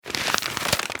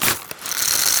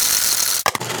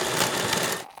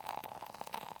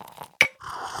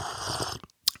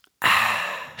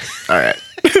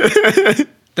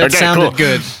That sounded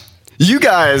good. You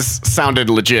guys sounded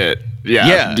legit.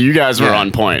 Yeah. You guys were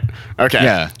on point. Okay.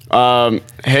 Yeah.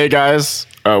 Hey guys,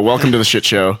 welcome to the shit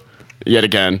show yet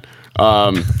again.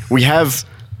 We have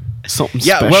something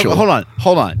special. Well,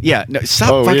 hold on. Yeah, no,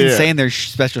 stop saying their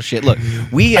special shit. Look,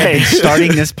 we have been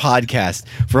starting this podcast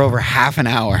for over half an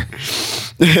hour.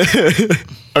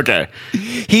 Okay.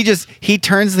 He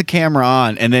turns the camera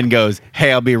on and then goes,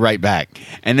 "Hey, I'll be right back."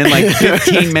 And then like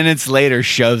 15 minutes later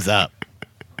shows up.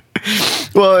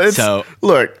 Well, it's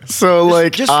just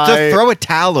throw a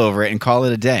towel over it and call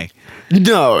it a day.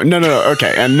 No.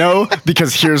 Okay. And no,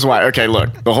 because here's why. Okay,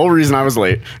 look, the whole reason I was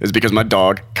late is because my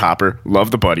dog, Copper,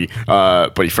 love the buddy,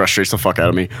 but he frustrates the fuck out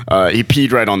of me. He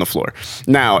peed right on the floor.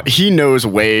 Now, he knows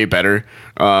way better.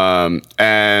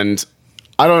 And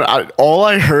all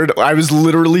I heard, I was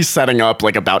literally setting up,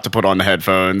 like about to put on the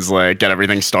headphones, like get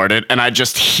everything started. And I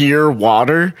just hear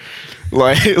water,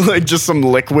 like just some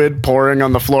liquid pouring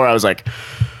on the floor. I was like,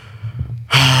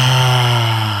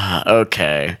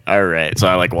 okay, all right. So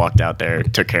I like walked out there,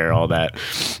 took care of all that.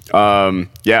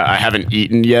 I haven't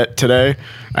eaten yet today.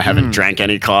 I haven't drank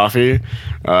any coffee.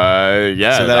 So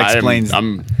that explains.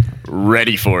 I'm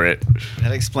ready for it.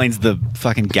 That explains the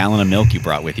fucking gallon of milk you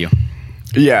brought with you.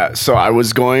 Yeah. So I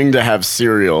was going to have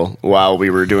cereal while we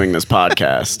were doing this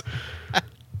podcast,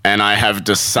 and I have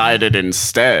decided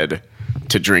instead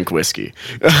to drink whiskey.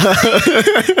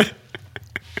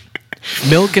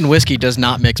 Milk and whiskey does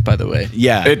not mix, by the way.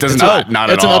 Yeah, it does not at all.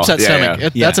 It's an upset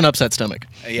stomach. That's an upset stomach.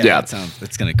 Yeah.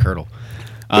 That's gonna curdle.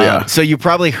 So you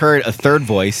probably heard a third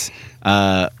voice.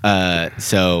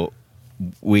 So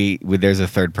there's a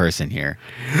third person here.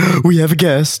 We have a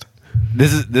guest.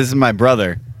 This is my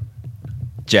brother,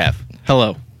 Jeff.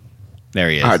 Hello. There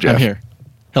he is. Hi, Jeff. I'm here.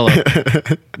 Hello.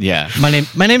 Yeah. My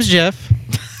name's Jeff.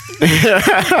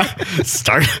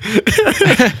 Starting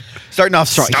off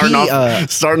strong.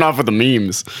 Starting off with the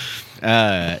memes.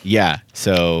 Yeah.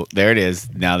 So there it is.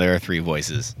 Now there are three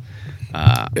voices.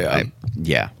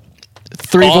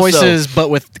 Three voices, but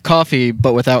with coffee,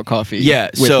 but without coffee.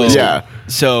 Yeah.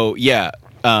 So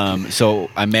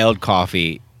I mailed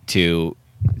coffee to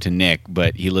Nick,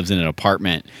 but he lives in an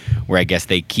apartment where I guess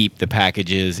they keep the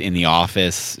packages in the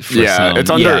office. It's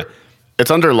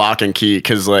under lock and key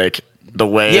because like the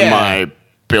way my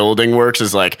building works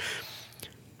is like,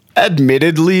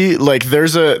 admittedly, like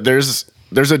there's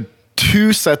a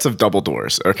two sets of double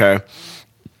doors. Okay,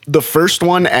 the first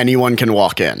one anyone can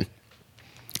walk in.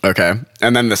 Okay,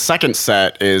 and then the second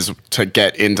set is to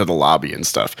get into the lobby and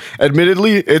stuff.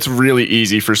 Admittedly, it's really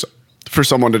easy for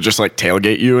someone to just like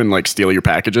tailgate you and like steal your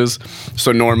packages.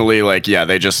 So normally, like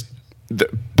they just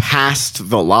past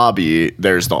the lobby,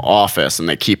 there's the office, and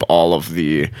they keep all of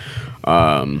the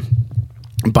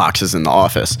boxes in the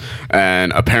office.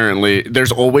 And apparently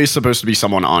there's always supposed to be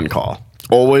someone on call.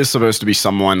 Always supposed to be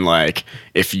someone, like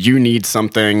if you need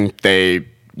something, they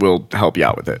will help you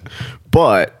out with it.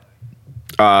 But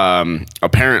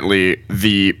apparently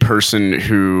the person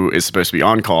who is supposed to be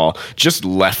on call just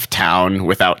left town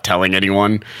without telling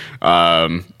anyone.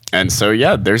 And so,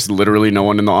 there's literally no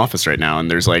one in the office right now. And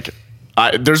there's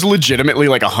there's legitimately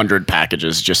like 100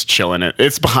 packages just chilling.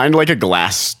 It's behind like a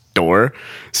glass door,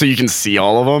 so you can see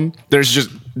all of them. There's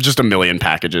just a million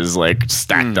packages like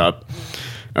stacked up.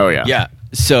 Oh yeah. Yeah.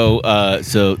 So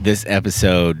this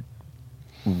episode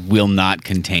will not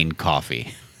contain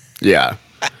coffee. Yeah.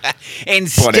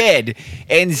 Instead,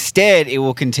 it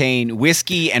will contain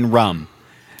whiskey and rum.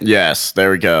 Yes,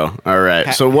 there we go. All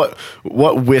right. So what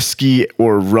whiskey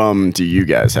or rum do you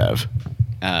guys have?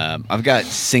 I've got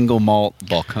single malt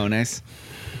Balcones.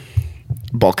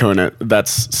 Balcones,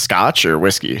 that's Scotch or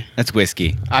whiskey? That's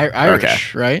whiskey.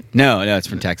 Irish, right? No, it's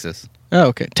from Texas. Oh,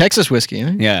 okay. Texas whiskey.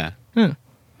 Huh? Yeah. Huh.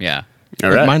 Yeah.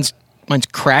 All right. Mine's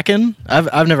Kraken.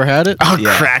 I've never had it. Oh,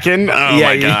 yeah. Kraken? Oh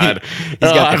my God.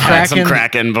 I've had some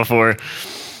Kraken before.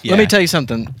 Yeah. Let me tell you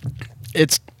something.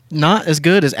 It's not as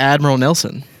good as Admiral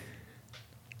Nelson.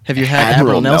 Have you had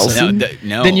Admiral Nelson?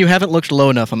 No. Then you haven't looked low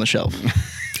enough on the shelf.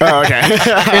 Oh, okay.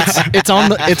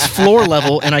 It's floor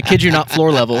level, and I kid you not,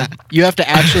 floor level. You have to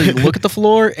actually look at the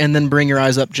floor and then bring your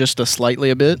eyes up just slightly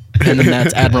a bit, and then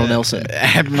that's Admiral Nelson.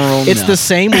 It's the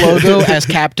same logo as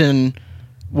Captain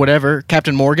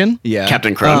Morgan. Yeah.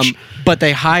 Captain Crunch. But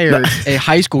they hired a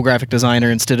high school graphic designer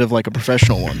instead of like a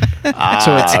professional one.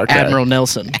 So it's okay. Admiral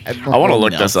Nelson. I want to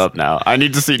look this up now. I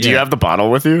need to see. Do you have the bottle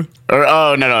with you?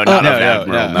 Or no, Admiral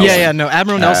Nelson. Yeah, no,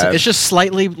 Admiral Nelson. It's just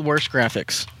slightly worse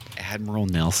graphics. Admiral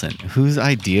Nelson. Whose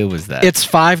idea was that? It's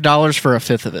 $5 for a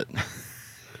fifth of it.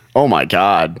 Oh my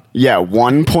God. Yeah,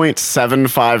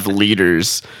 1.75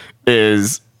 liters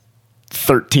is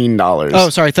 $13. Oh,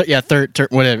 sorry.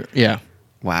 Whatever. Yeah.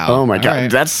 Wow. Oh my god,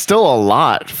 right. that's still a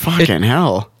lot. Fucking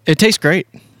hell. It tastes great.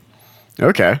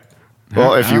 Okay.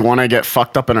 Well, if you want to get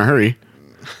fucked up in a hurry,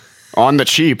 on the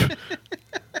cheap.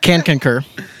 Can concur.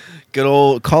 Good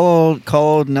old call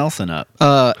old Nelson up.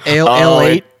 Ale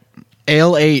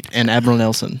 8 and Admiral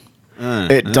Nelson.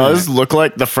 It does look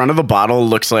like the front of the bottle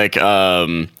looks like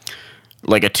a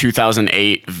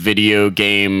 2008 video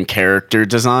game character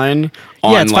design.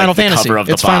 On, Yeah, it's Final the Fantasy. Cover of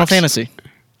the It's Final box. Fantasy.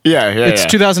 Yeah. It's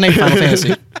 2008 Final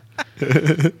Fantasy.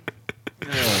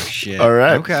 Oh shit. All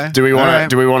right. Okay. Do we All want right.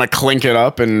 to clink it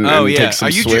up and take some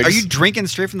Are you swigs? drinking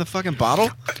straight from the fucking bottle?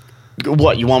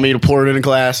 What, you want me to pour it in a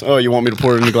glass? Oh, you want me to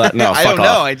pour it in a glass? No, I fuck don't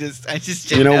know. off. I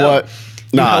just You know what?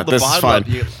 You Nah, held the this is bottle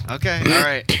fine. up. Okay. All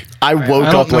right. I woke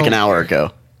I don't up like know. an hour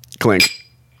ago. Clink.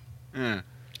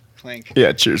 Clink.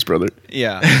 Yeah, cheers, brother.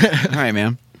 Yeah. All right,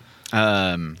 man.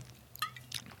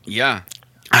 Yeah.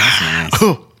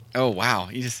 Oh wow.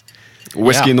 You just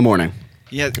Whiskey in the morning.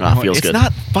 yeah. Feels it's good.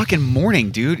 not fucking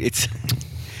morning, dude. It's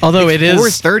Although it is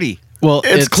 4:30. well,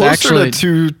 It's closer actually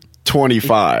to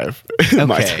 2:25.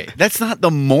 Okay, that's not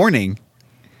the morning,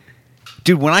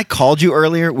 dude. When I called you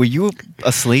earlier, were you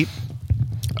asleep?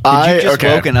 Did you just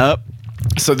woken up?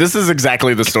 So this is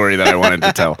exactly the story that I wanted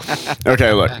to tell.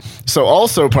 Okay, look. So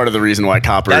also part of the reason why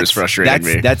Copper is frustrating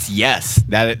me. That's yes.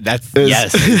 That's is-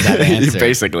 yes. Is that answer?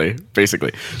 basically.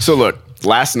 So look,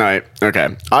 last night,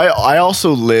 okay. I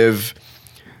also live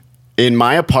in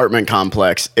my apartment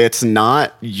complex. It's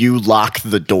not you lock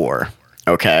the door,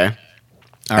 okay?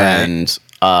 All right.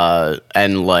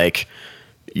 And like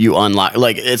you unlock,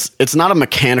 like it's not a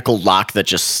mechanical lock that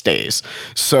just stays.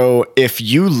 So if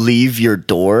you leave your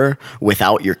door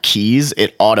without your keys,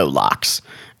 it auto locks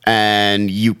and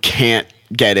you can't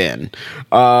get in.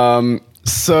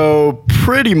 So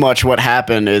pretty much what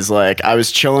happened is like I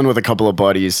was chilling with a couple of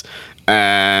buddies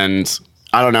and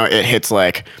I don't know, it hits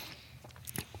like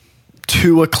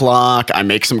 2:00. I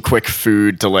make some quick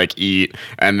food to like eat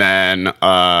and then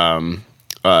I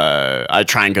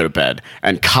try and go to bed.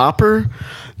 And Copper,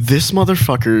 this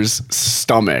motherfucker's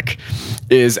stomach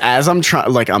is as I'm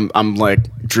trying, like I'm like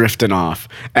drifting off,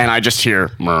 and I just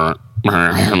hear like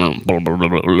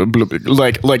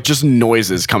just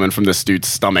noises coming from this dude's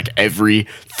stomach every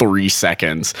 3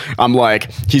 seconds. I'm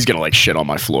like, he's gonna like shit on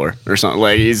my floor or something.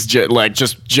 Like he's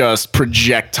just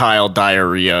projectile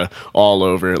diarrhea all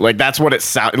over. Like that's what it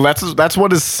that's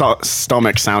what his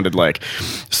stomach sounded like.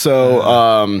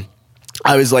 So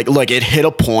I was like, it hit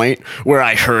a point where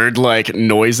I heard like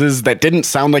noises that didn't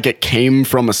sound like it came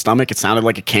from a stomach. It sounded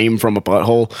like it came from a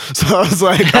butthole. So I was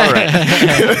like, all right.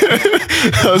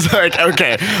 I was like,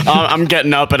 okay, I'm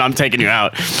getting up and I'm taking you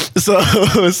out. So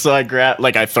I grab,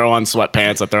 like I throw on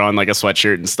sweatpants, I throw on like a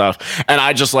sweatshirt and stuff. And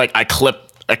I just like, I clip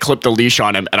the leash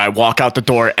on him and I walk out the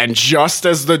door, and just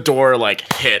as the door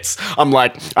like hits, I'm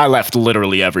like, I left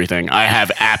literally everything. I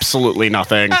have absolutely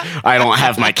nothing. I don't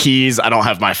have my keys. I don't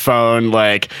have my phone,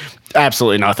 like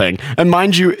absolutely nothing. And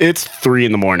mind you, it's 3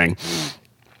 a.m.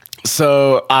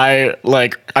 So I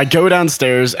go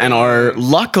downstairs and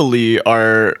luckily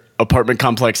our apartment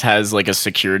complex has like a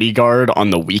security guard on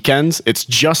the weekends. It's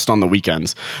just on the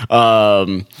weekends.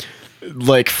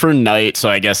 Like for night, so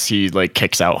I guess he like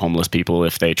kicks out homeless people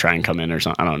if they try and come in or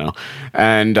something. I don't know.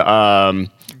 And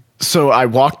so I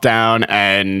walk down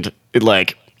and it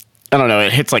like, I don't know,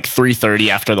 it hits like 3:30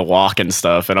 after the walk and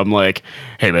stuff. And I'm like,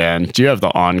 hey man, do you have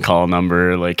the on-call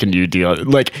number? Like, can you deal?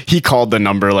 Like he called the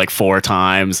number like 4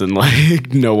 times and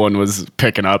like no one was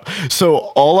picking up. So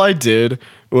all I did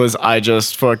was I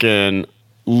just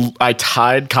I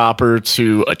tied Copper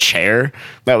to a chair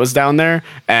that was down there,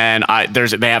 and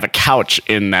they have a couch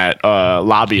in that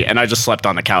lobby, and I just slept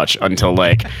on the couch until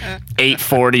like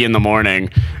 8:40 in the morning.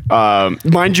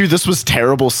 Mind you, this was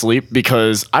terrible sleep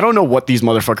because I don't know what these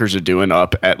motherfuckers are doing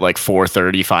up at like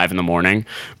 4:30, 5 in the morning,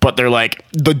 but they're like,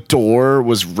 the door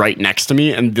was right next to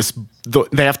me, and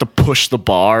they have to push the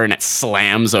bar and it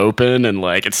slams open and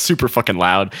like it's super fucking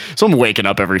loud. So I'm waking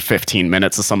up every 15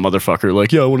 minutes to some motherfucker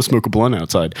like, yeah, I want to smoke a blunt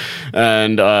outside.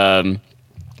 And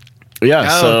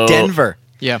so Denver.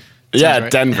 yeah. Yeah,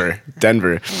 Sounds right.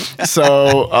 Denver.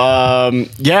 So,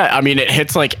 I mean, it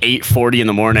hits like 8:40 in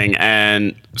the morning,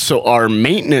 and so our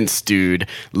maintenance dude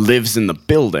lives in the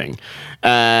building,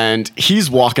 and he's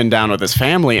walking down with his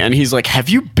family, and he's like, "Have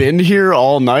you been here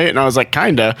all night?" And I was like,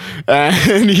 "Kinda,"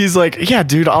 and he's like, "Yeah,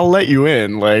 dude, I'll let you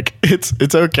in. Like,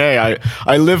 it's okay.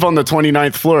 I live on the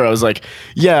 29th floor." I was like,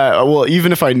 "Yeah, well,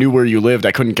 even if I knew where you lived,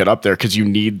 I couldn't get up there because you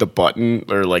need the button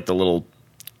or like the little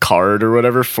card or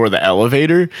whatever for the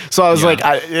elevator. So I was like,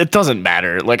 it doesn't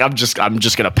matter. Like I'm just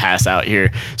gonna pass out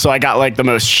here. So I got like the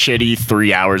most shitty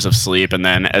 3 hours of sleep, and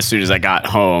then as soon as I got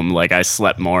home, like I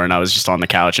slept more, and I was just on the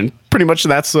couch, and pretty much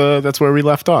that's where we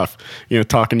left off. You know,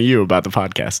 talking to you about the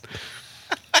podcast.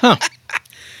 Huh.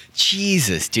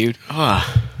 Jesus, dude.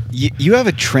 You have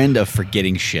a trend of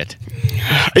forgetting shit.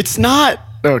 It's not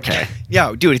okay.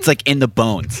 Yo, dude, it's like in the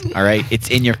bones. All right, it's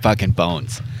in your fucking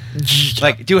bones.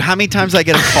 Like, dude, how many times I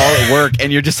get a call at work and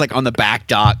you're just like on the back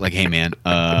dock, like, hey man,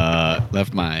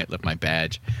 left my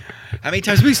badge. How many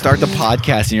times we start the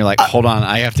podcast and you're like, hold on,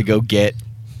 I have to go get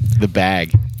the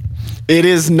bag. It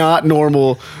is not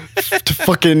normal to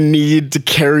fucking need to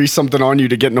carry something on you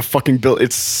to get in a fucking bill.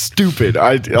 It's stupid.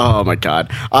 Oh my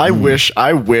god. I wish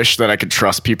that I could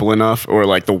trust people enough, or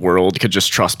like the world could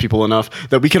just trust people enough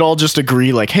that we could all just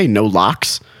agree, like, hey, no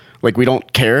locks. Like, we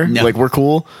don't care. No. Like, we're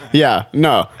cool. Yeah.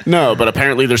 No. But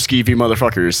apparently there's skeevy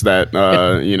motherfuckers that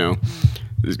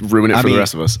ruin it for the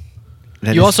rest of us.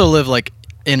 You also live like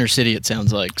inner city, it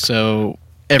sounds like. So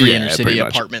every inner city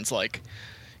apartment's like,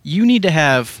 you need to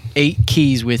have 8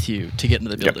 keys with you to get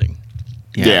into the building.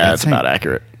 Yep. Yeah, that's about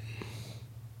accurate.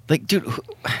 Like, dude,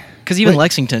 because even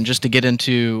Lexington, just to get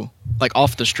into like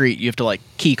off the street, you have to like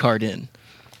key card in.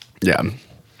 Yeah,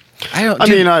 I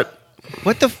mean,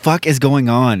 what the fuck is going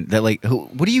on? That like,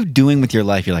 what are you doing with your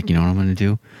life? You're like, you know what I'm gonna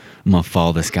do? I'm gonna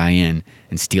follow this guy in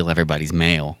and steal everybody's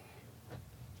mail.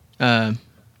 Like,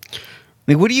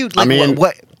 what do you? Like,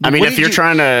 if you're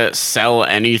trying to sell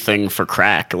anything for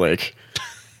crack, like.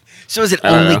 So is it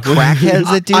only crackheads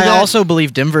that do that? I also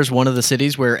believe Denver's one of the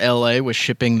cities where LA was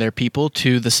shipping their people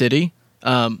to the city,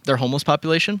 their homeless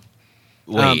population.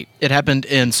 Wait. It happened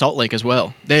in Salt Lake as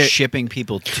well. Shipping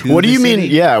people to What do you the city?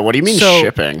 mean? Yeah, what do you mean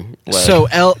shipping? Like, so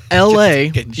LA,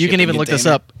 you can even look this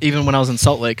up, even when I was in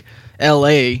Salt Lake,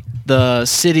 LA, the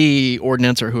city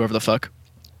ordinance or whoever the fuck,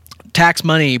 tax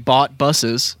money bought bus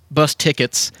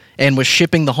tickets, and was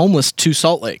shipping the homeless to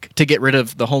Salt Lake to get rid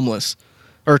of the homeless.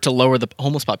 Or to lower the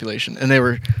homeless population. And they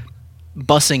were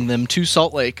busing them to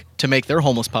Salt Lake to make their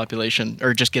homeless population,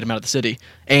 or just get them out of the city,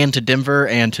 and to Denver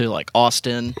and to like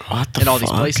Austin and all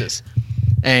these places.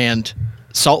 And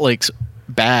Salt Lake's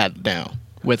bad now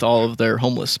with all of their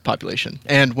homeless population.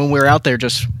 And when we were out there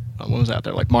when was I out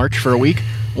there? Like March for a week,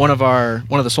 one of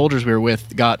the soldiers we were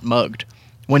with got mugged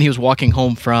when he was walking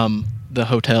home from the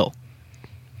hotel.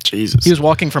 Jesus. He was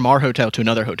walking from our hotel to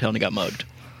another hotel and he got mugged.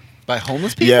 By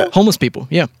homeless people? Yeah. Homeless people,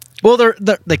 yeah. Well,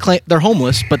 they claim they're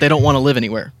homeless, but they don't want to live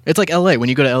anywhere. It's like LA. When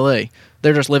you go to LA,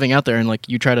 they're just living out there, and like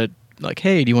you try to like,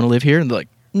 hey, do you want to live here? And they're like,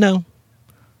 no,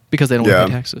 because they don't want to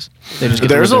pay taxes. They just get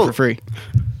to live there for free.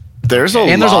 There's a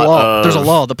law. There's a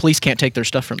law. The police can't take their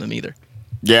stuff from them either.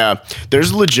 Yeah,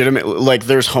 there's legitimate, like,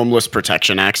 there's homeless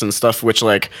protection acts and stuff, which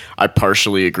like I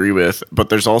partially agree with, but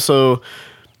there's also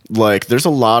like there's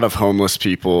a lot of homeless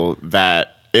people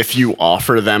that, if you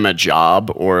offer them a job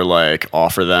or like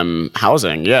offer them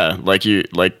housing,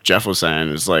 like Jeff was saying,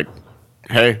 it's like,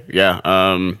 hey,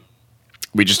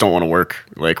 we just don't want to work.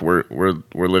 Like we're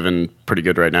living pretty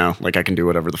good right now. Like I can do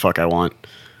whatever the fuck I want.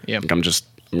 Yeah. Like I'm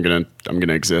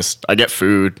gonna exist. I get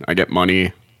food. I get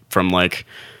money from like,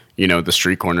 the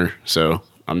street corner. So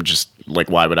I'm just like,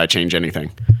 why would I change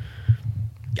anything?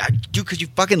 Dude, because you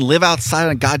fucking live outside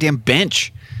on a goddamn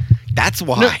bench. That's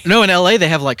why. No, in LA they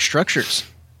have like structures.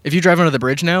 If you drive under the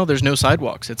bridge now, there's no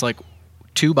sidewalks. It's like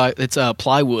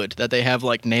plywood that they have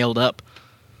like nailed up,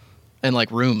 and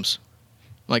like rooms,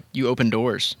 like you open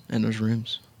doors and there's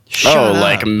rooms.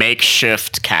 Like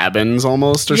makeshift cabins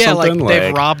almost, or something. Yeah,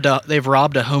 like they've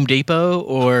robbed a Home Depot,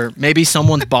 or maybe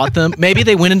someone's bought them. Maybe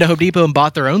they went into Home Depot and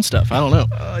bought their own stuff. I don't know.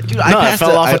 Dude, it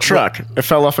fell off a truck. It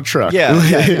fell off a truck.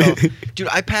 Yeah. Dude,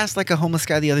 I passed like a homeless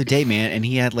guy the other day, man, and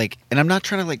he had like, and I'm not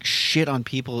trying to like shit on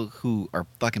people who are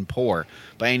fucking poor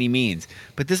by any means,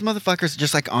 but this motherfucker's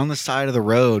just like on the side of the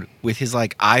road with his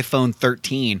like iPhone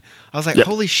 13. I was like,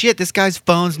 holy shit, this guy's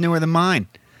phone's newer than mine.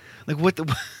 Like what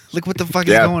the fuck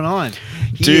is going on?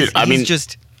 He's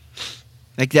just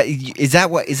like that. Is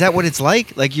that what it's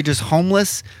like? Like you're just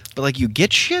homeless, but like you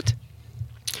get shit.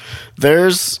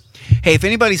 Hey, if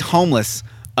anybody's homeless,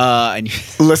 and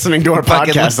listening to our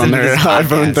podcast on their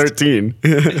iPhone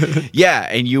 13, yeah,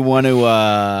 and you want to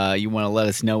let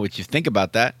us know what you think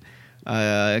about that,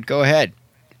 go ahead.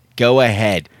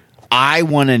 I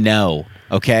want to know.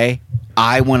 Okay,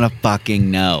 I want to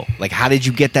fucking know. Like, how did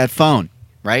you get that phone?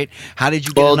 Right? How did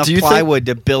you get enough plywood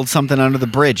to build something under the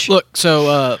bridge? Look,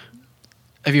 so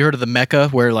have you heard of the Mecca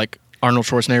where like Arnold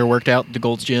Schwarzenegger worked out, the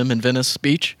Gold's Gym in Venice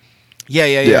Beach?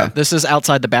 Yeah. This is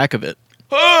outside the back of it.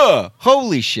 Oh,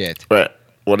 holy shit. Wait,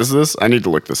 what is this? I need to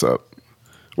look this up.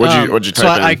 What'd you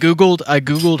type in? I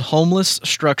googled homeless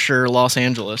structure Los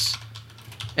Angeles,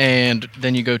 and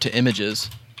then you go to images.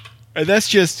 And that's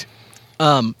just.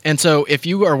 And so if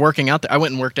you are working out there, I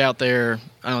went and worked out there.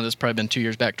 I don't know, this has probably been 2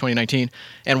 years back, 2019.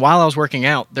 And while I was working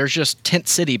out, there's just Tent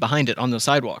City behind it on the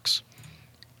sidewalks.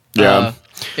 Yeah.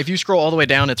 If you scroll all the way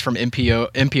down, it's from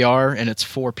NPR, and it's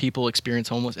for people experience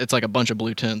homeless. It's like a bunch of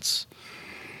blue tents.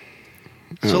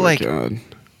 So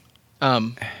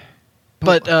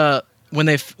but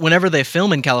whenever they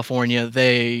film in California,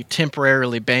 they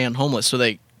temporarily ban homeless. So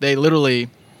they literally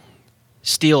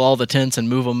steal all the tents and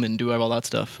move them and do all that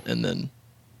stuff, and then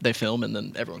they film, and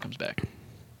then everyone comes back.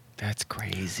 That's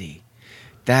crazy.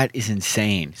 That is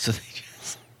insane. So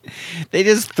they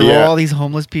just throw all these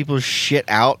homeless people's shit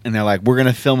out, and they're like, "We're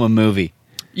gonna film a movie."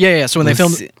 Yeah. So when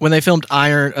they filmed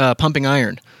Pumping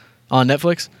Iron on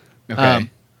Netflix,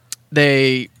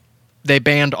 they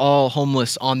banned all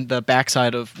homeless on the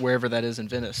backside of wherever that is in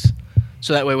Venice.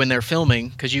 So that way, when they're filming,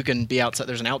 because you can be outside,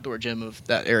 there's an outdoor gym of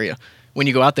that area. When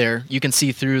you go out there, you can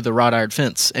see through the wrought iron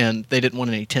fence, and they didn't want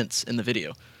any tents in the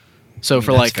video. So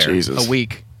for a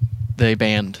week, they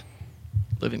banned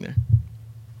living there.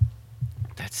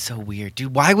 That's so weird,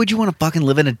 dude. Why would you want to fucking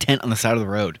live in a tent on the side of the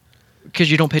road? Because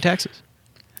you don't pay taxes.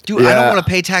 Dude, I don't want to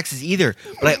pay taxes either,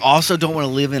 but I also don't want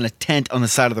to live in a tent on the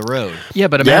side of the road. Yeah,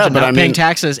 but imagine not paying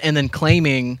taxes and then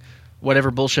claiming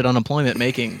whatever bullshit unemployment,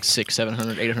 making $600,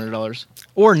 $700, $800,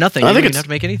 or nothing. You don't even have to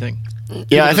make anything.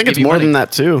 Yeah, I think it's more than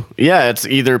that too. Yeah, it's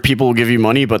either people will give you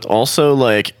money, but also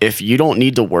like if you don't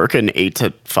need to work an 8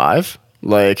 to 5,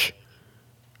 like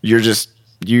you're just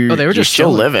you're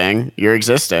still living, you're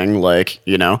existing, like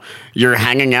you're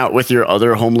hanging out with your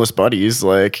other homeless buddies,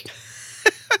 like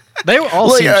they all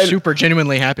seem super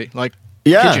genuinely happy. Like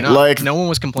like no one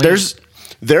was complaining.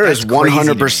 There is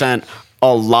 100%.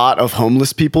 A lot of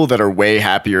homeless people that are way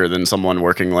happier than someone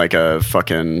working like a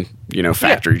fucking,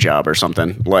 factory job or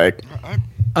something. Like,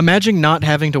 imagine not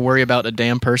having to worry about a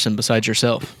damn person besides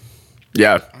yourself.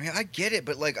 Yeah. I mean, I get it,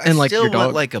 but like, I still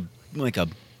want like a.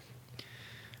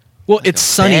 Well, it's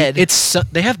sunny. Bed.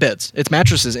 They have beds. It's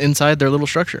mattresses inside their little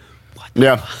structure.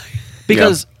 Yeah.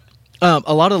 Because a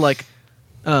lot of like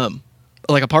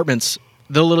apartments,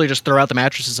 they'll literally just throw out the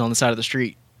mattresses on the side of the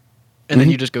street, and then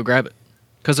you just go grab it.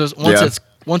 Because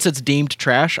once it's deemed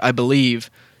trash, I believe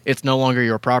it's no longer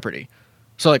your property.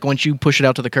 So like once you push it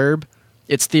out to the curb,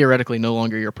 it's theoretically no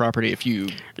longer your property if you.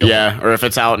 Or if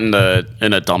it's out in a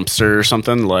dumpster or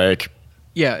something like.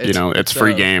 Yeah, it's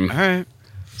free game. All right.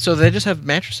 So they just have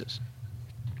mattresses.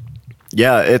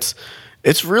 Yeah,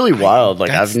 it's really wild.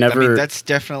 Like I've never. I mean, that's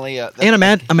definitely.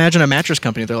 And imagine a mattress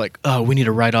company. They're like, oh, we need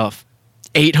to write off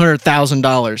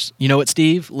 $800,000. You know what,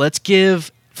 Steve? Let's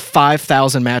give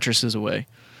 5,000 mattresses away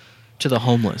to the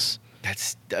homeless.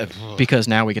 That's because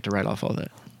now we get to write off all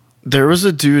that. There was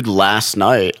a dude last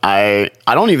night. I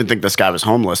don't even think this guy was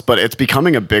homeless, but it's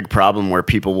becoming a big problem where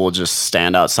people will just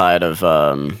stand outside of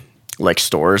like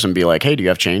stores and be like, "Hey, do you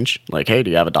have change?" Like, "Hey,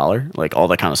 do you have $1?" Like all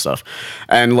that kind of stuff.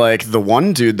 And like the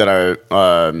one dude that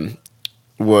I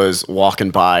was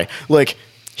walking by, like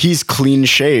he's clean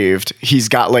shaved. He's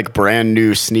got like brand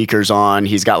new sneakers on.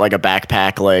 He's got like a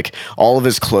backpack. Like all of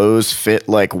his clothes fit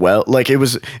like well. Like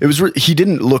he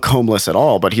didn't look homeless at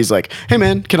all. But he's like, "Hey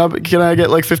man, can I get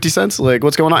like 50 cents? Like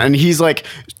what's going on?" And he's like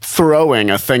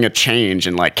throwing a thing of change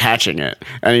and like catching it.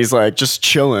 And he's like just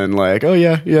chilling. Like, "Oh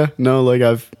yeah, no, like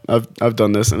I've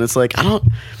done this." And it's like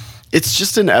it's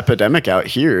just an epidemic out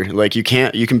here. Like you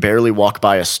can barely walk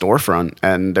by a storefront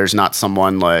and there's not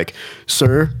someone like,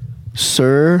 "Sir."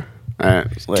 Like,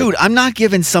 dude, I'm not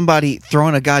giving somebody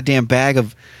throwing a goddamn bag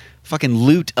of fucking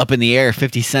loot up in the air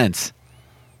 50 cents.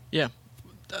 Yeah.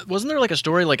 Wasn't there like a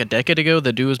story like a decade ago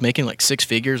the dude was making like 6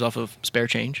 figures off of spare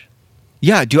change?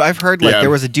 Yeah, dude, I've heard like there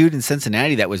was a dude in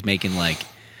Cincinnati that was making like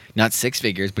not 6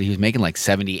 figures, but he was making like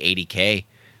 70, 80K.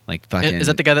 Like fucking. Is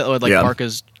that the guy that would like park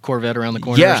his Corvette around the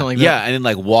corner or something like that? Yeah, and then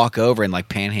like walk over and like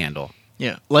panhandle.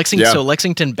 Yeah, So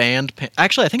Lexington banned.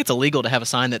 Actually, I think it's illegal to have a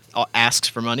sign that asks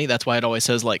for money. That's why it always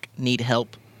says like "need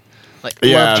help," like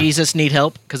 "love Jesus, need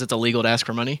help," because it's illegal to ask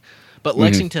for money. But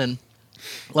Lexington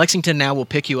now will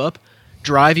pick you up,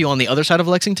 drive you on the other side of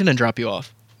Lexington, and drop you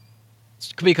off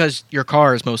because your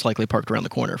car is most likely parked around the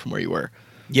corner from where you were.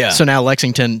 Yeah. So now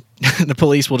Lexington, the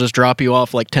police will just drop you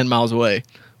off like 10 miles away,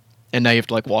 and now you have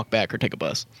to like walk back or take a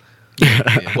bus.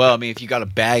 Well, I mean, if you got a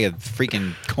bag of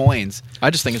freaking coins, I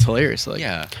just think it's hilarious. Like,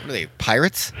 what are they,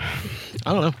 pirates?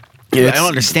 I don't know. Dude, I don't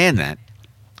understand that.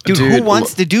 Dude, who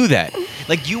wants to do that?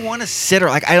 Like, you want to sit or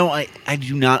like I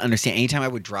do not understand. Anytime I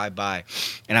would drive by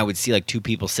and I would see like 2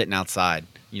 people sitting outside,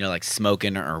 like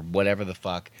smoking or whatever the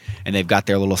fuck, and they've got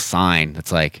their little sign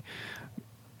that's like,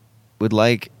 would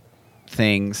like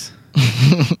things,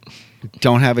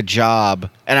 don't have a job,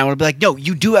 and I would be like, no,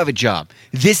 you do have a job.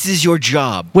 This is your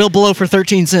job. We'll blow for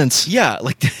 13 cents. Yeah,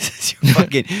 like this is your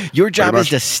fucking. Your job is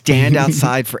to stand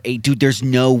outside for 8. Dude, there's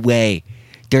no way.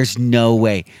 There's no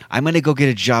way. I'm gonna go get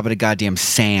a job at a goddamn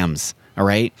Sam's. All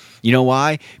right. You know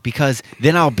why? Because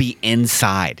then I'll be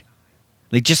inside.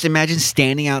 Like, just imagine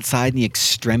standing outside in the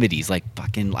extremities, like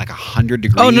fucking like 100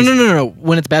 degrees. Oh no!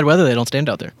 When it's bad weather, they don't stand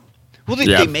out there. Well,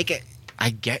 they make it. I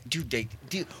get, dude.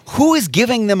 Who is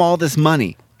giving them all this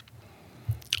money?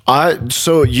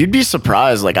 So you'd be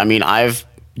surprised. Like, I mean, I've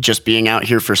just being out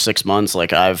here for 6 months.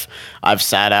 Like, I've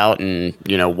sat out and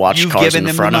watched cars in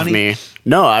front of me.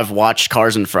 No, I've watched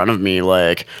cars in front of me.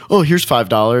 Like, oh, here's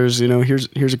 $5.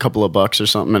 Here's a couple of bucks or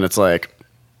something, and it's like,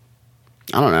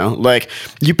 I don't know. Like,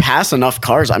 you pass enough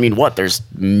cars. I mean, there's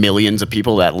millions of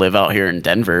people that live out here in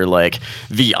Denver. Like,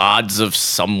 the odds of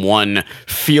someone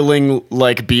feeling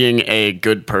like being a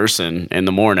good person in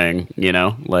the morning,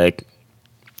 like,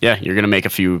 yeah, you're going to make a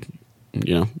few,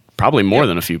 probably more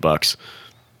than a few bucks.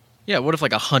 Yeah, what if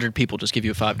like 100 people just give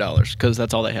you $5 because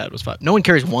that's all they had was $5? No one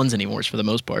carries ones anymore for the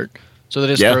most part. So they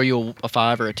just throw you a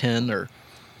 5 or a 10 or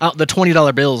the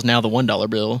 $20 bill is now the $1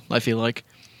 bill, I feel like.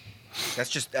 That's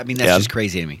just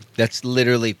crazy to me. That's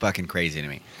literally fucking crazy to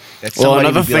me. That's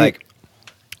somebody would be like,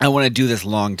 I want to do this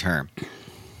long term.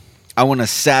 I want to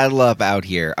saddle up out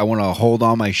here. I want to hold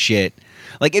all my shit.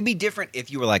 Like, it'd be different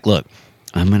if you were like, look,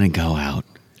 I'm going to go out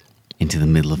into the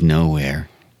middle of nowhere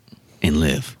and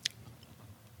live.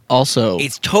 Also,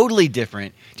 it's totally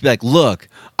different to be like, look,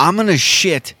 I'm going to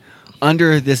shit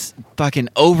under this fucking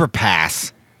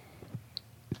overpass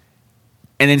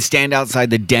and then stand outside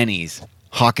the Denny's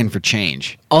hawking for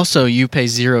change. Also, you pay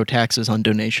 0 taxes on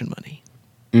donation money.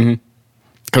 Mm-hmm.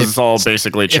 Because it's all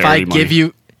basically charity money. If I give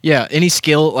you, any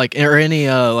skill, like, or any,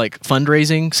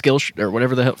 fundraising skill or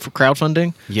whatever the hell for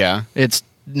crowdfunding. Yeah. It's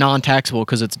non-taxable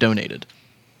because it's donated.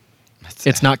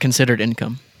 It's not considered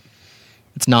income.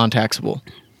 It's non-taxable.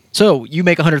 So you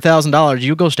make $100,000,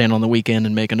 you go stand on the weekend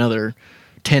and make another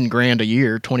 $10,000 a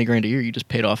year, $20,000 a year. You just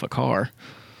paid off a car.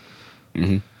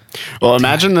 Mm-hmm. Well,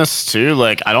 imagine this too.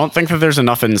 Like, I don't think that there's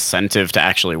enough incentive to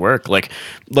actually work. Like,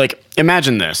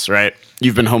 imagine this, right?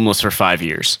 You've been homeless for 5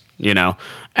 years,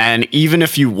 and even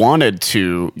if you wanted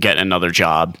to get another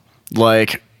job,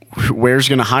 like, where's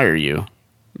going to hire you?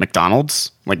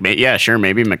 McDonald's? Like, yeah, sure,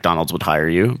 maybe McDonald's would hire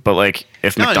you, but like,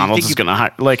 if McDonald's is going to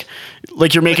hire, like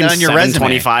you're making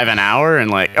 $7.25 an hour, and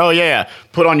like, oh yeah,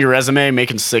 put on your resume,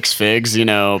 making 6 figs,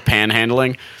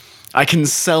 panhandling. I can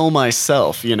sell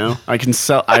myself,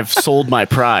 I've sold my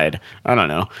pride. I don't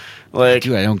know. Like,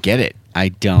 dude, I don't get it. I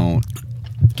don't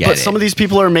get it. But some of these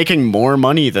people are making more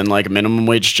money than like minimum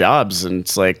wage jobs, and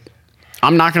it's like,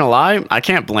 I'm not going to lie, I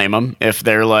can't blame them if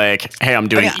they're like, hey, I'm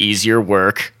doing easier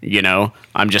work,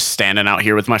 I'm just standing out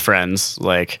here with my friends,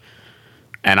 like,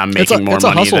 and I'm making more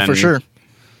money. It's a hustle for sure.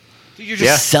 Dude, you're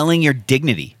just selling your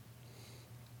dignity.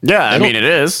 Yeah, I mean, it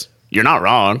is. You're not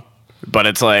wrong, but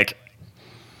it's like,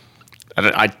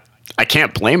 I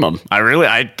can't blame them.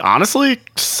 I honestly,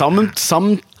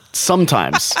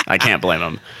 sometimes I can't blame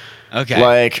them. Okay.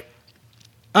 Like,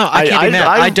 I can't be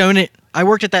mad. I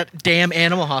worked at that damn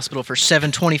animal hospital for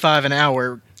 $7.25 an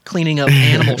hour cleaning up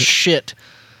animal shit,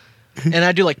 and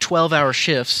I do like 12-hour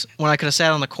shifts when I could have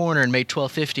sat on the corner and made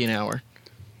 $12.50 an hour.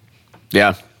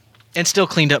 Yeah. And still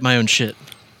cleaned up my own shit.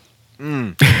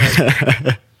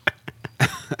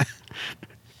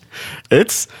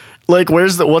 It's like,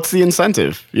 what's the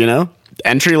incentive,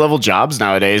 Entry-level jobs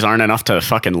nowadays aren't enough to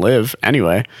fucking live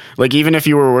anyway. Like, even if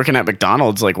you were working at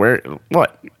McDonald's, like,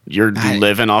 you're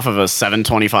living off of a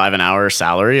 $7.25 an hour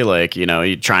salary, like,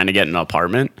 you're trying to get an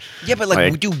apartment. Yeah, but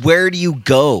like, dude, where do you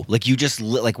go? Like, you just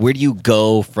where do you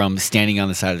go from standing on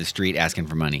the side of the street asking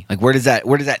for money? Like, where does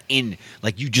that end?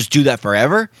 Like, you just do that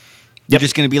forever? You're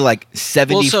just going to be like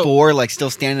 74, like still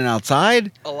standing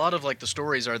outside? A lot of like the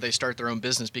stories are they start their own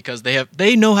business because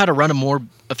they know how to run a more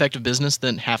effective business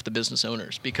than half the business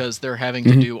owners because they're having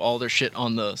to do all their shit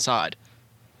on the side.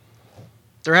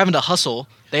 They're having to hustle.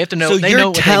 They have to know. So they know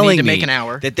what they need to make an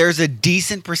hour. That there's a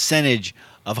decent percentage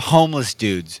of homeless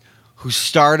dudes who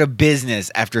start a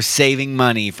business after saving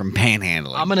money from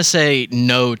panhandling. I'm going to say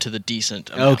no to the decent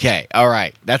amount. Okay, all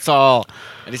right. That's all.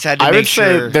 I just had to make sure.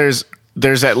 I would say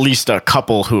there's at least a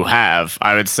couple who have.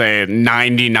 I would say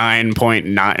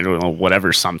 99.9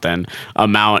 whatever something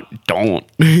amount don't,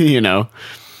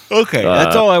 Okay,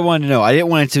 that's all I wanted to know. I didn't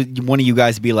want one of you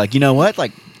guys to be like, you know what?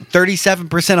 Like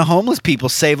 37% of homeless people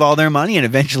save all their money and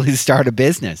eventually start a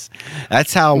business.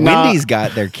 That's how Wendy's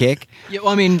got their kick. Yeah,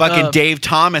 well, I mean, fucking Dave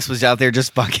Thomas was out there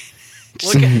just fucking.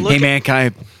 Hey man,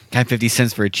 can Can I have 50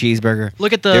 cents for a cheeseburger?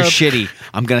 Look at They're shitty.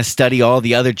 I'm going to study all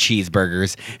the other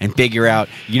cheeseburgers and figure out,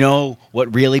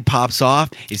 what really pops off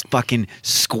is fucking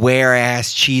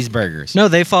square-ass cheeseburgers. No,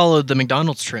 they followed the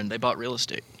McDonald's trend. They bought real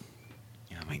estate.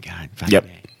 Oh, my God. Yep.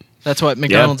 That's what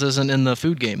McDonald's isn't in the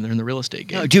food game. They're in the real estate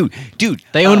game. No, dude.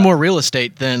 They own more real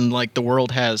estate than, like, the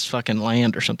world has fucking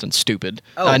land or something stupid.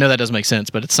 Oh. I know that doesn't make sense,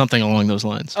 but it's something along those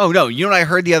lines. Oh, no. You know what I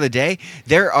heard the other day?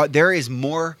 There is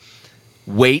more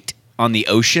weight on the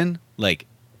ocean, like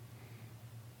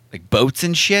boats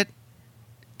and shit,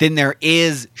 than there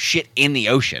is shit in the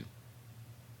ocean.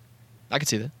 I could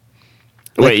see that.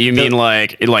 Wait, you mean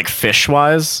like fish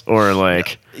wise or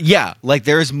like? Yeah, like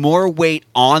there's more weight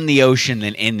on the ocean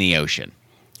than in the ocean.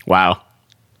 Wow.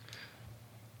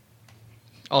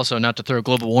 Also, not to throw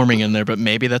global warming in there, but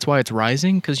maybe that's why it's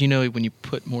rising, because when you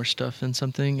put more stuff in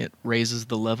something, it raises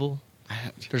the level.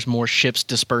 There's more ships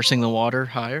dispersing the water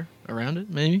higher around it,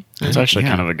 maybe. That's actually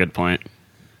kind of a good point.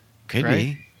 Could Right?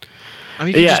 be. I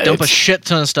mean, if you just dump a shit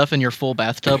ton of stuff in your full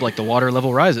bathtub, like the water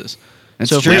level rises. That's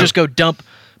So if true. we just go dump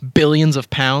billions of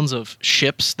pounds of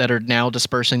ships that are now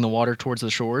dispersing the water towards the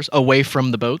shores away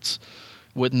from the boats,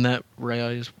 wouldn't that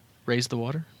raise the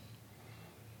water?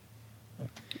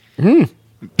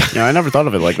 Yeah, I never thought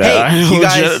of it like that. Hey, I you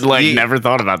guys- never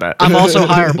thought about that. I'm also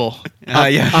hireable.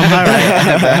 Yeah. I'm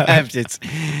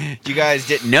hireable. You guys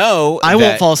didn't know. I won't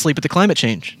that- fall asleep at the climate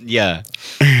change. Yeah.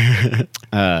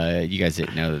 You guys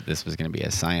didn't know that this was going to be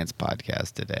a science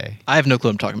podcast today. I have no clue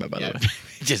what I'm talking about, by the way.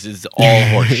 Just is all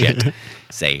horseshit.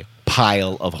 It's a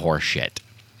pile of horseshit.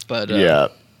 But Yeah.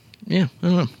 I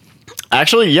don't know.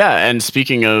 Actually, yeah. And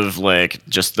speaking of like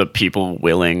just the people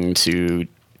willing to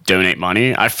donate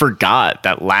money, I forgot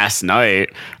that last night.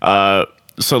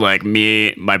 So like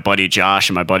me, my buddy Josh,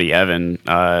 and my buddy Evan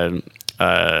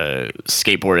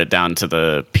skateboarded down to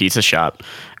the pizza shop,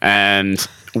 and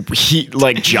he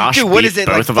Josh. Dude, what beat is it?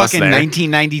 both Like of us fucking there.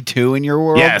 1992 in your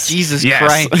world? Yes. Jesus Yes.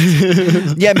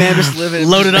 Christ. Yeah, man, just living.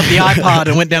 Loaded up the iPod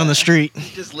and went down the street.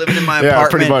 Just living in my Yeah,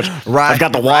 apartment. pretty much. Ride, I've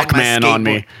got the ride my Walkman on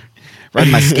me.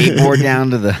 Riding my skateboard down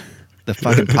to the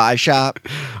fucking pie shop.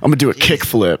 I'm gonna do a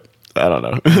kickflip. I don't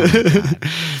know.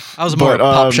 I was more But, of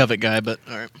a pop shove it guy, but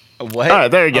all right. What? All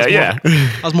right, there you go. I was Yeah.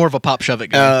 I was more of a pop shove it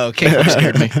guy. Oh, okay. Kickflip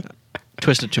scared me.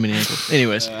 Twisted too many ankles.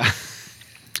 Anyways,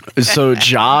 So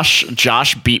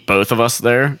Josh beat both of us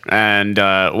there, and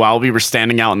while we were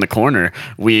standing out in the corner,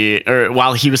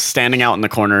 while he was standing out in the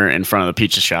corner in front of the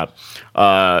pizza shop,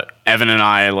 Evan and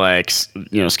I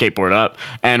skateboard up,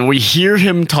 and we hear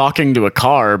him talking to a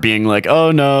car, being like, "Oh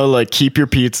no, like keep your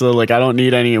pizza, like I don't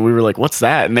need any." And we were like, "What's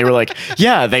that?" And they were like,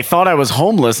 "Yeah, they thought I was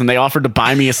homeless, and they offered to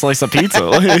buy me a slice of pizza."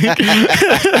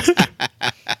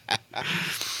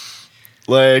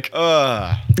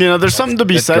 There's something to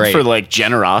be That's said great. for like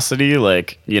generosity,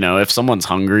 if someone's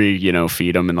hungry,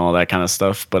 feed them and all that kind of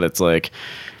stuff. But it's like,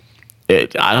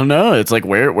 I don't know. It's like,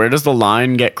 where does the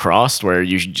line get crossed where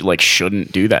you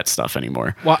shouldn't do that stuff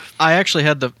anymore? well, I actually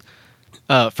had the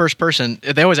first person.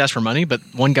 They always ask for money, but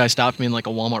one guy stopped me in like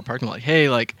a Walmart parking lot. Like, hey,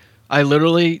 like I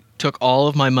literally took all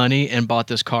of my money and bought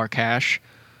this car cash.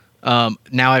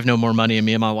 Now I have no more money, and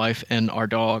me and my wife and our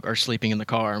dog are sleeping in the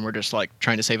car, and we're just like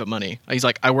trying to save up money. He's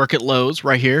like, I work at Lowe's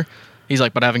right here. He's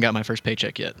like, but I haven't got my first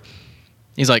paycheck yet.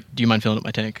 He's like, do you mind filling up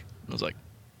my tank? I was like,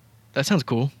 that sounds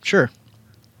cool. Sure.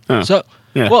 Huh. So,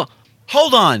 Yeah. well,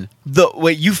 Hold on.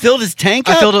 Wait, you filled his tank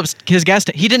up? I filled up his gas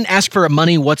tank. He didn't ask for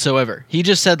money whatsoever. He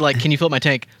just said, like, can you fill up my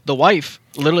tank? The wife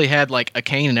literally had, like, a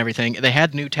cane and everything. They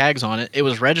had new tags on it. It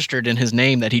was registered in his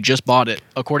name that he just bought it,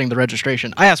 according to the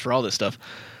registration. I asked for all this stuff.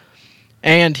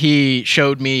 And he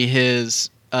showed me his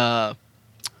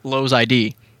Lowe's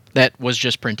ID that was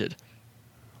just printed.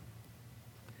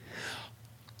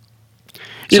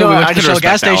 You So know, we went I to the can Shell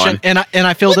gas respect that station, one. and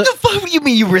I filled What it. the fuck do you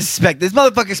mean you respect? This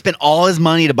motherfucker spent all his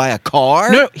money to buy a car?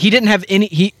 No, he didn't have any.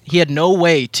 He had no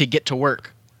way to get to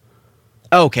work.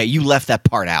 Okay, you left that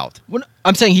part out.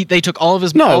 I'm saying they took all of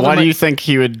his. No, all of why do my- you think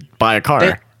he would buy a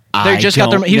car? They just got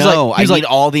their. don't He was know. like, he was I like, need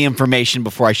all the information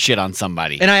before I shit on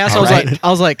somebody. and I asked, All right? I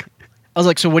was like,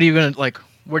 so what are you gonna like?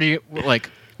 Where do you like?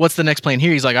 What's the next plan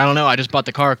here? He's like, I don't know. I just bought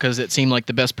the car because it seemed like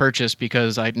the best purchase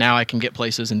because now I can get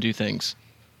places and do things.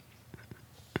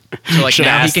 So like Should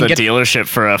now he ask can the get. dealership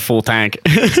for a full tank.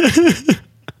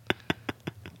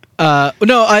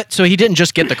 No, so he didn't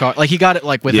just get the car. Like he got it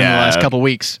like within the Yeah. last couple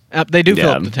weeks. They do fill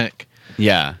Yeah. up the tank.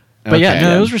 Yeah. But yeah, Okay.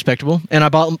 no, it was respectable. And I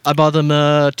bought them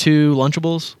 2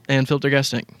 Lunchables and filled their gas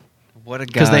tank What a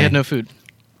guy. because they had no food.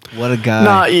 What a guy.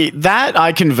 Nah, that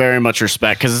I can very much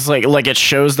respect because it's like it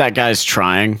shows that guy's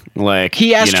trying. Like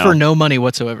He asked for no money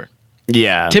whatsoever.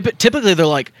 Yeah. Typically, they're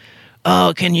like,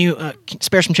 "Oh, can you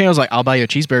spare some change?" I was like, "I'll buy you a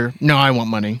cheeseburger." No, I want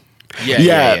money.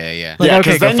 Yeah. Like, Yeah,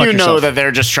 okay, because go then fuck you know yourself. that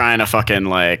they're just trying to fucking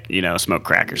like, smoke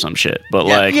crack or some shit. But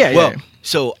like, Well,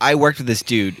 so I worked with this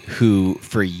dude who,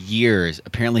 for years,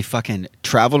 apparently fucking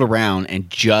traveled around and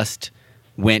just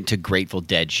went to Grateful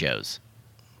Dead shows.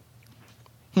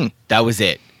 That was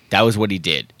it. That was what he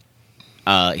did.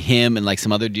 Him and like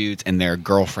some other dudes and their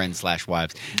girlfriends /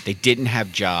 wives. They didn't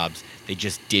have jobs. They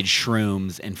just did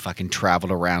shrooms and fucking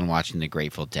traveled around watching the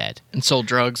Grateful Dead. And sold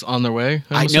drugs on their way.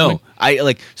 I'm I assuming?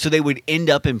 know. So they would end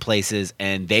up in places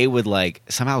and they would like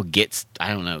somehow get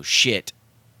shit,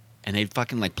 and they'd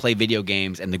fucking like play video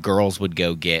games, and the girls would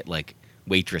go get like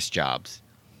waitress jobs,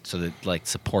 so that like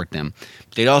support them.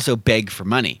 They'd also beg for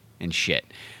money and shit.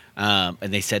 And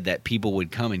they said that people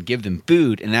would come and give them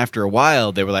food, and after a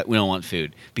while, they were like, "We don't want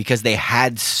food," because they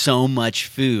had so much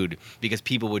food. Because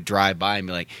people would drive by and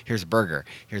be like, "Here's a burger,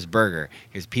 here's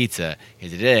pizza,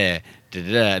 here's and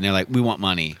they're like, "We want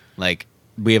money." Like,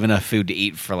 we have enough food to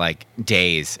eat for like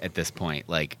days at this point.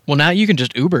 Like, Well, now you can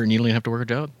just Uber and you don't even have to work a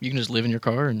job. You can just live in your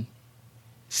car and.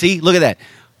 see, look at that.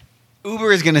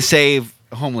 Uber is gonna save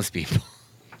homeless people.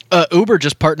 Uber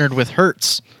just partnered with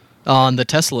Hertz on the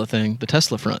Tesla thing, the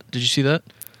Tesla front. Did you see that?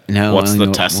 No, what's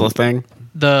the Tesla thing?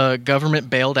 The government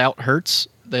bailed out Hertz.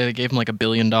 They gave them like $1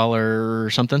 billion or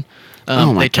something.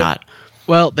 Oh my they took- God.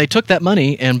 Well, they took that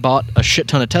money and bought a shit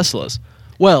ton of Teslas.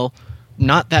 Well,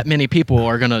 not that many people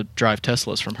are going to drive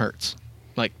Teslas from Hertz.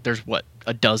 Like, there's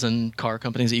a dozen car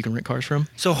companies that you can rent cars from.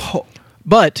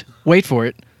 But wait for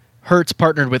it, Hertz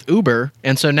partnered with Uber,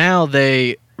 and so now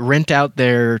they rent out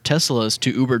their Teslas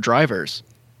to Uber drivers.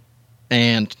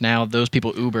 And now those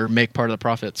people Uber make part of the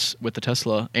profits with the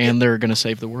Tesla, and they're going to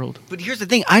save the world. But here's the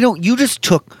thing: you just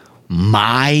took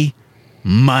my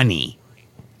money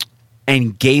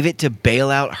and gave it to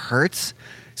bail out Hertz,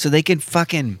 so they can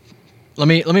fucking Let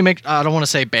me make. I don't want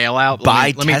to say bailout.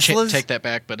 Buy let me Teslas? take that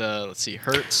back. But let's see,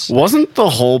 Hertz. Wasn't the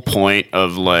whole point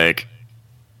of like,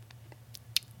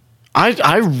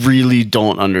 I really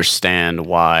don't understand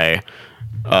why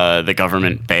the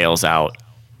government bails out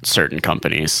certain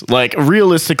companies. Like,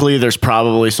 realistically, there's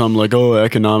probably some like,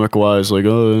 economic wise, like,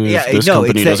 if this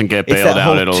company doesn't get bailed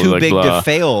out, it'll too like big blah. to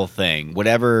fail thing.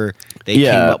 Whatever they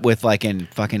came up with, like in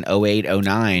fucking 08,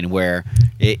 09, where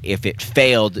if it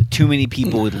failed, too many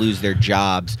people would lose their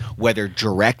jobs, whether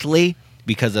directly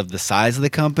because of the size of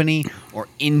the company or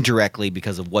indirectly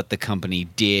because of what the company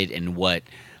did and what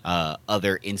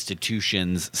other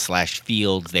institutions /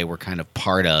 fields they were kind of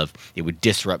part of. It would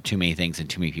disrupt too many things and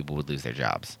too many people would lose their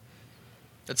jobs.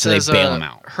 It So says they bail them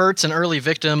out. Hertz, an early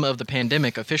victim of the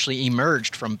pandemic, officially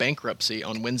emerged from bankruptcy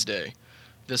on Wednesday.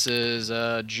 This is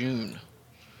June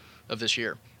of this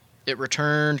year. It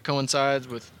returned coincides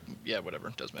with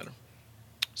whatever, doesn't matter.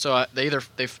 So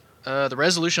the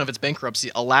resolution of its bankruptcy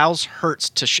allows Hertz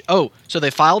to so they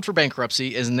filed for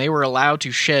bankruptcy and they were allowed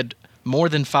to shed more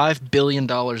than $5 billion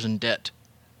in debt,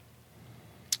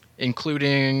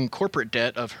 including corporate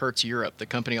debt of Hertz Europe. The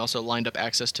company also lined up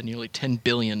access to nearly $10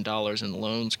 billion in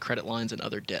loans, credit lines, and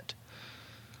other debt.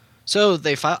 So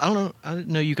they filed. I don't know. I didn't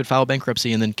know you could file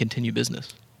bankruptcy and then continue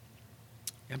business.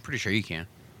 I'm pretty sure you can.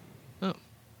 Oh,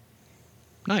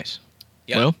 nice.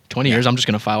 Yeah. Well, 20 years, I'm just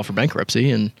going to file for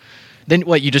bankruptcy, and then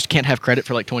what? You just can't have credit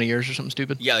for like 20 years or something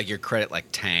stupid? Yeah, like your credit like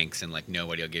tanks and like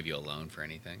nobody will give you a loan for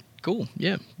anything. Cool.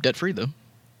 Yeah, debt free though.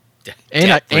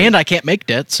 Debt-free. And I can't make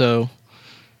debt, so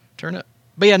turn up.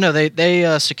 But yeah, no,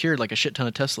 they secured like a shit ton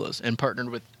of Teslas and partnered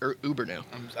with Uber now.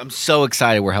 I'm so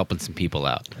excited we're helping some people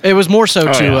out. It was more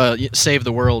so to save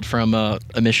the world from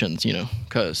emissions,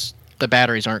 because the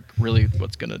batteries aren't really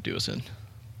what's going to do us in.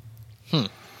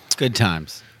 Good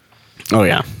times. Oh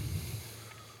yeah.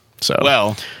 So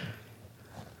Well,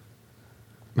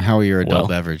 how are your adult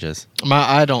beverages?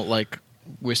 I don't like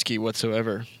whiskey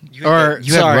whatsoever. You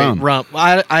have rum.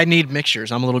 I need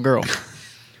mixtures. I'm a little girl.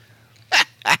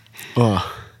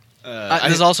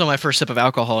 This is also my first sip of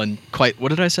alcohol in what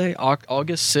did I say?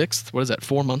 August 6th? What is that,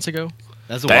 4 months ago?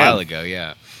 That's a Damn. while ago,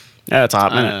 yeah. yeah, it's a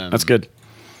hot minute. That's good.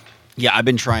 Yeah, I've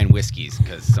been trying whiskeys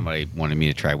because somebody wanted me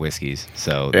to try whiskeys.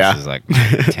 So this is like my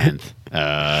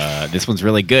 10th. This one's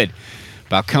really good.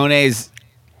 Balcones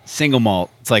single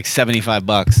malt. It's like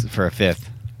 $75 for a fifth.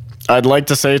 I'd like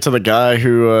to say to the guy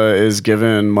who is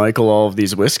giving Michael all of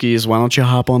these whiskeys, why don't you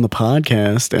hop on the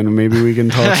podcast and maybe we can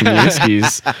talk some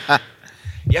whiskeys.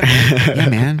 Yeah, man. Yeah,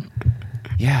 man.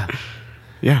 Yeah.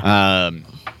 Yeah.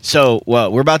 So,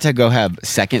 we're about to go have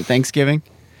second Thanksgiving.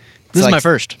 This is my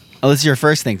first. Oh, this is your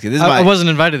first Thanksgiving. This is I wasn't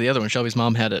invited to the other one. Shelby's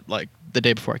mom had it like the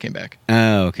day before I came back.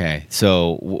 Oh, okay.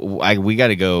 So we got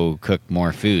to go cook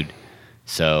more food.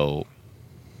 So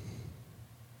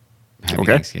happy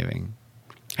Thanksgiving.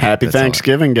 Happy That's all.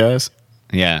 Thanksgiving, guys.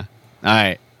 Yeah. All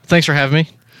right. Thanks for having me.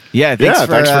 Yeah, thanks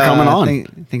for coming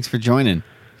on. Thanks for joining.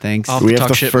 Thanks. I'll have to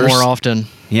talk shit more often.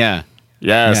 Yeah.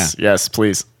 Yes,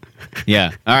 please.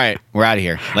 Yeah. All right, we're out of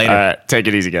here. Later. All right, take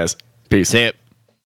it easy, guys. Peace. See ya.